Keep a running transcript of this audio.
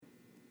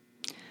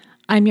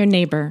I'm your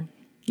neighbor,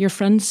 your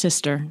friend's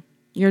sister,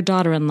 your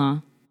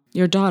daughter-in-law,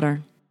 your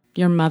daughter,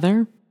 your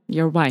mother,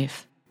 your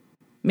wife.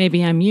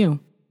 Maybe I'm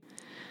you.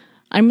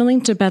 I'm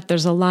willing to bet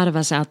there's a lot of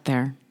us out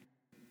there.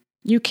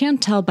 You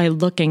can't tell by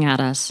looking at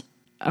us.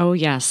 Oh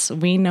yes,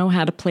 we know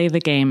how to play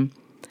the game.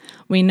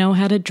 We know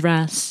how to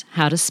dress,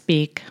 how to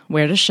speak,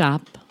 where to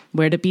shop,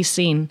 where to be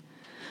seen.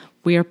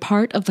 We are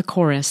part of the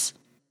chorus.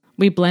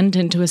 We blend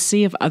into a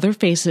sea of other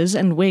faces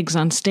and wigs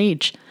on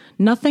stage.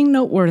 Nothing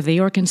noteworthy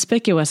or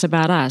conspicuous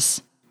about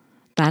us.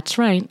 That's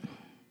right.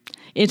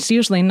 It's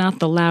usually not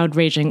the loud,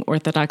 raging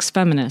Orthodox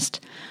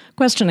feminist,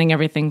 questioning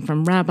everything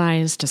from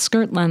rabbis to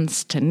skirt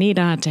lengths to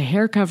nida to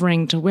hair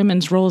covering to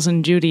women's roles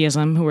in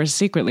Judaism who are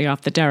secretly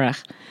off the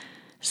derech.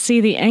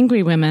 See, the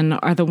angry women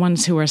are the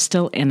ones who are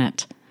still in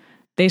it.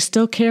 They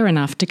still care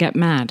enough to get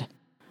mad.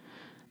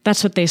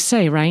 That's what they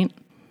say, right?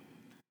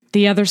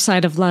 The other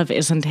side of love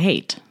isn't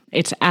hate.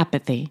 It's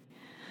apathy.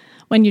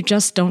 When you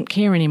just don't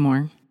care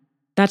anymore.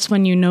 That's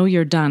when you know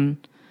you're done.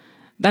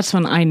 That's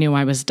when I knew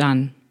I was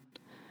done.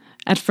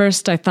 At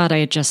first, I thought I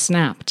had just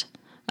snapped.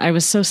 I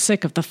was so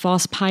sick of the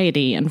false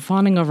piety and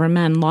fawning over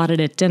men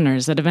lauded at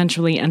dinners that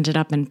eventually ended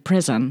up in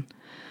prison.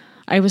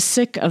 I was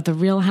sick of the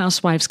Real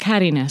Housewives'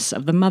 cattiness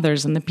of the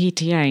mothers and the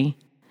PTA.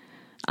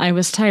 I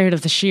was tired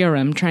of the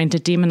shiurim trying to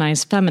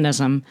demonize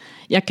feminism,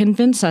 yet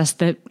convince us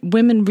that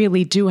women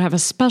really do have a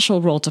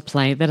special role to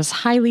play that is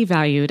highly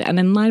valued and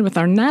in line with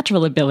our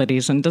natural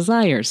abilities and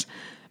desires,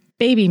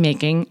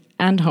 baby-making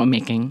and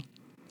homemaking.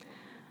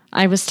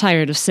 I was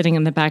tired of sitting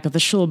in the back of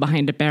the shul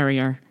behind a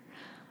barrier.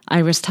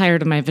 I was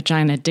tired of my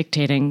vagina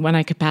dictating when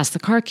I could pass the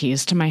car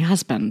keys to my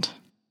husband.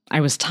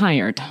 I was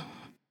tired.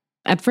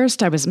 At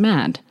first I was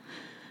mad,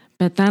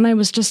 but then I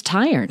was just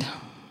tired.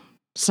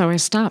 So I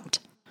stopped.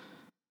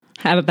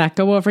 How did that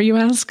go over, you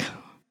ask?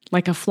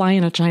 Like a fly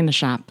in a china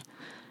shop.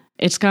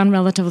 It's gone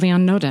relatively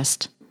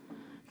unnoticed.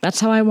 That's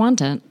how I want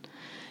it.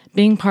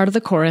 Being part of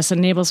the chorus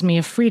enables me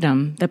a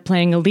freedom that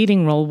playing a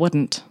leading role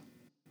wouldn't.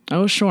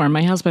 Oh, sure,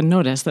 my husband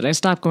noticed that I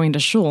stopped going to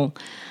shul,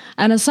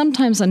 and is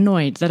sometimes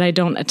annoyed that I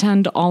don't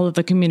attend all of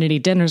the community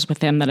dinners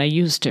with him that I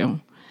used to.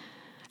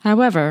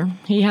 However,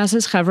 he has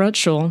his chevra at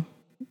shul,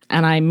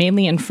 and I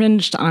mainly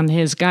infringed on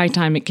his guy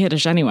time at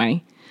Kiddush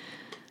anyway.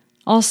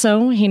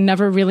 Also, he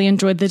never really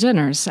enjoyed the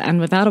dinners, and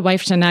without a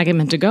wife to nag him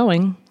into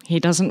going, he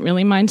doesn't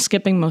really mind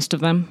skipping most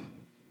of them.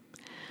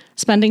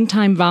 Spending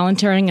time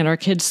volunteering at our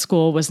kids'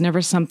 school was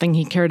never something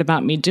he cared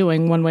about me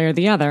doing one way or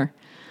the other,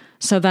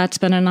 so that's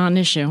been a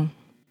non-issue.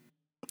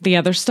 The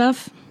other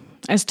stuff?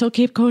 I still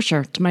keep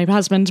kosher to my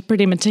husband's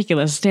pretty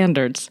meticulous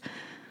standards.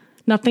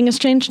 Nothing has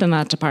changed in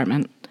that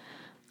department.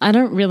 I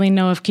don't really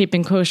know if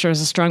keeping kosher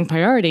is a strong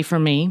priority for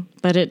me,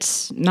 but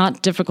it's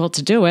not difficult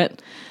to do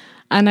it,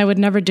 and I would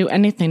never do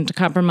anything to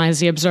compromise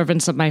the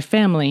observance of my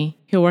family,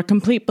 who are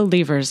complete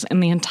believers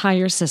in the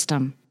entire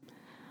system.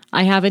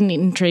 I haven't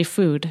eaten tray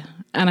food,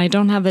 and I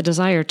don't have the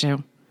desire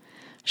to.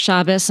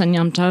 Shabbos and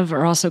Yom Tov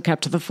are also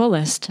kept to the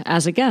fullest,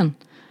 as again,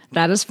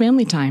 that is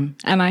family time,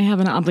 and I have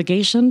an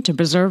obligation to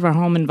preserve our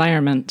home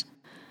environment.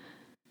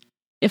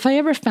 If I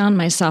ever found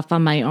myself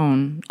on my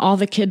own, all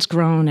the kids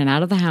grown and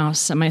out of the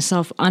house, and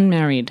myself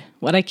unmarried,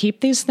 would I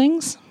keep these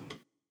things?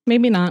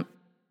 Maybe not.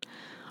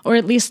 Or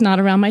at least not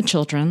around my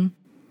children.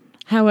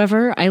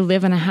 However, I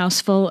live in a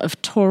house full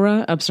of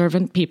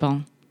Torah-observant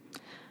people.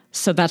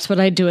 So that's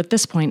what I do at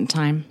this point in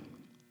time.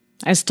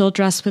 I still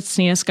dress with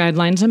SNEAS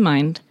guidelines in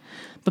mind,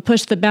 but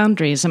push the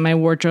boundaries in my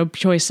wardrobe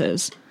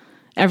choices.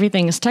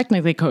 Everything is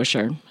technically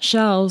kosher.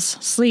 Shells,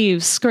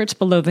 sleeves, skirts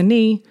below the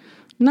knee.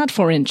 Not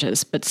 4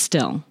 inches, but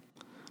still.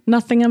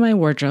 Nothing in my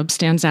wardrobe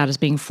stands out as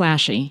being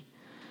flashy.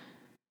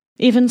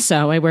 Even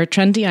so, I wear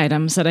trendy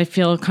items that I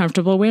feel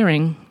comfortable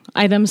wearing.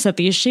 Items that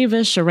the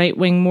yeshivish or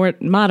right-wing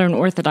modern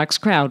Orthodox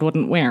crowd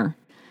wouldn't wear.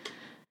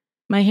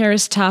 My hair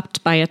is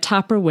topped by a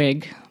topper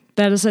wig.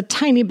 That is a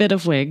tiny bit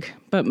of wig,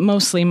 but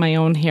mostly my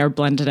own hair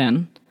blended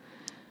in.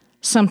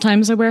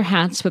 Sometimes I wear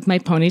hats with my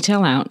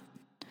ponytail out.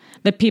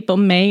 That people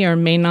may or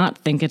may not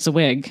think it's a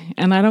wig,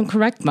 and I don't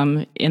correct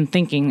them in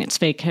thinking it's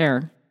fake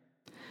hair.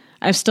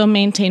 I've still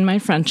maintained my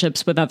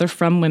friendships with other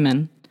frum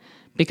women,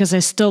 because I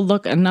still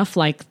look enough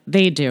like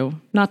they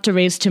do, not to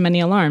raise too many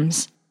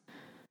alarms.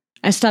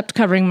 I stopped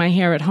covering my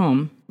hair at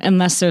home,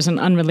 unless there's an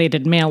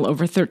unrelated male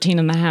over 13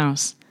 in the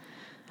house.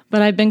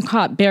 But I've been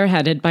caught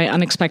bareheaded by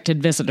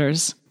unexpected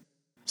visitors.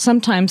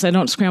 Sometimes I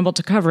don't scramble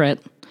to cover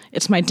it.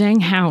 It's my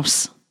dang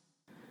house.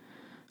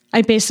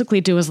 I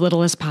basically do as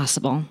little as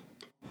possible,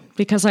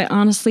 because I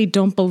honestly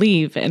don't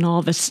believe in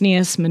all the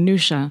SNEAS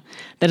minutia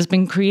that has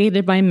been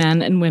created by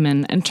men and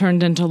women and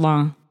turned into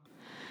law.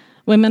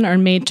 Women are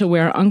made to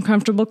wear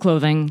uncomfortable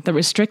clothing that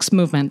restricts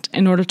movement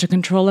in order to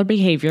control our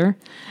behavior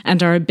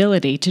and our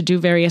ability to do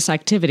various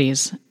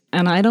activities,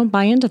 and I don't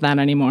buy into that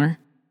anymore.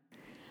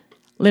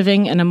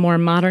 Living in a more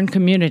modern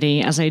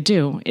community as I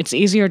do, it's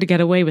easier to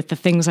get away with the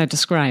things I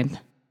describe.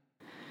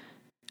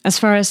 As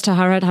far as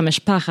Taharat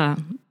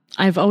HaMishpacha,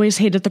 I've always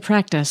hated the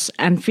practice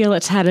and feel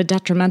it's had a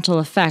detrimental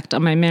effect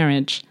on my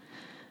marriage.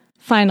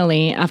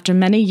 Finally, after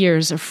many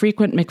years of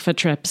frequent mikveh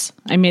trips,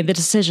 I made the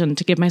decision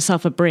to give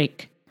myself a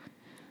break.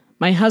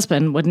 My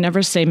husband would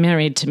never say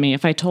married to me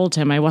if I told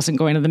him I wasn't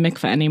going to the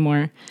mikveh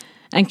anymore,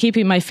 and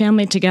keeping my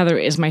family together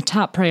is my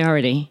top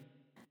priority.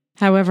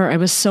 However, I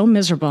was so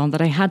miserable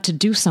that I had to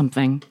do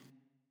something.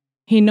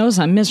 He knows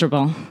I'm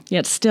miserable,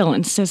 yet still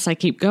insists I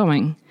keep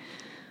going.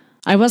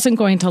 I wasn't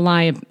going to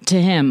lie to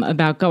him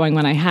about going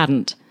when I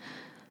hadn't,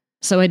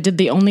 so I did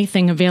the only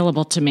thing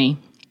available to me.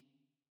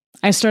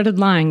 I started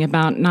lying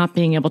about not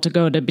being able to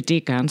go to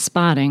B'dika and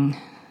spotting.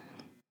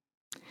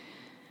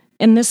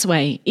 In this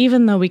way,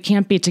 even though we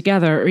can't be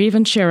together or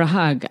even share a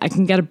hug, I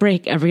can get a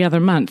break every other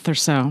month or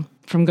so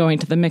from going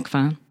to the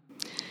mikveh.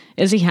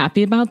 Is he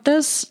happy about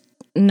this?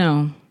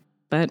 No.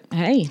 But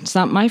hey, it's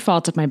not my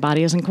fault if my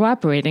body isn't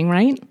cooperating,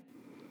 right?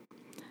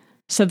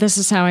 So this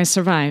is how I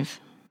survive.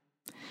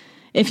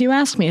 If you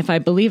ask me if I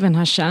believe in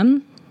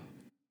Hashem,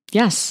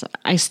 yes,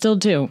 I still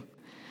do.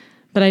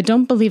 But I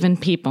don't believe in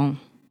people.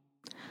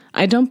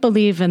 I don't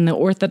believe in the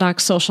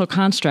orthodox social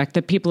construct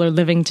that people are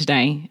living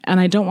today, and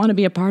I don't want to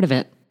be a part of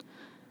it.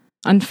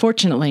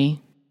 Unfortunately,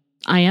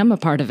 I am a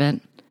part of it,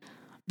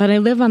 but I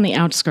live on the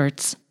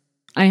outskirts.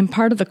 I am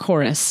part of the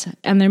chorus,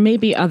 and there may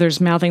be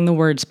others mouthing the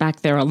words back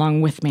there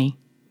along with me.